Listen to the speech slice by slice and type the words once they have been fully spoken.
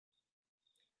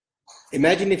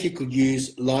Imagine if you could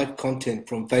use live content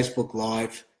from Facebook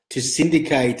Live to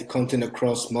syndicate content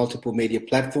across multiple media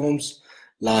platforms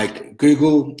like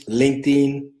Google,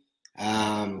 LinkedIn,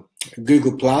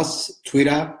 Google+,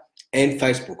 Twitter, and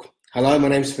Facebook. Hello, my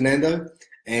name is Fernando,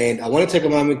 and I want to take a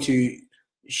moment to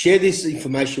share this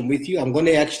information with you. I'm going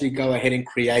to actually go ahead and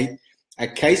create a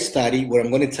case study where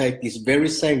I'm going to take this very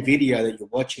same video that you're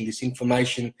watching, this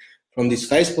information from this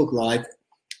Facebook Live,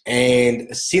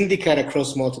 and syndicate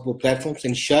across multiple platforms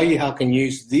and show you how I can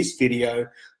use this video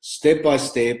step by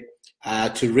step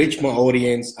to reach my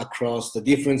audience across the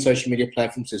different social media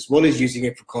platforms, as well as using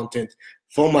it for content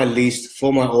for my list,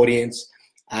 for my audience,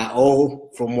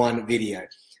 all from one video.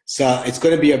 So it's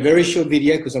going to be a very short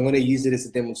video because I'm going to use it as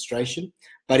a demonstration.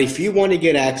 But if you want to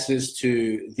get access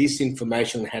to this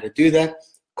information on how to do that,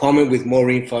 comment with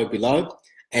more info below.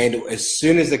 And as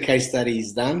soon as the case study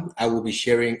is done, I will be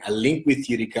sharing a link with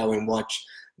you to go and watch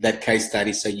that case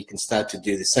study so you can start to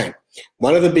do the same.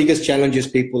 One of the biggest challenges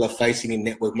people are facing in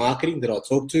network marketing that I'll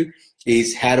talk to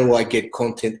is, how do I get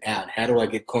content out? How do I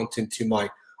get content to my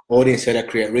audience? How do I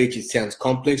create reach? It sounds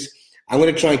complex. I'm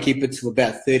going to try and keep it to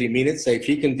about 30 minutes. So if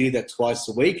you can do that twice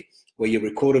a week, where you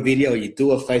record a video, you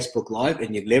do a Facebook Live,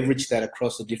 and you leverage that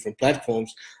across the different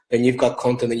platforms, then you've got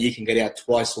content that you can get out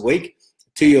twice a week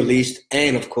to your list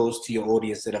and, of course, to your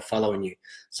audience that are following you.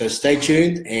 So stay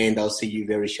tuned, and I'll see you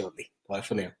very shortly. Bye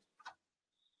for now.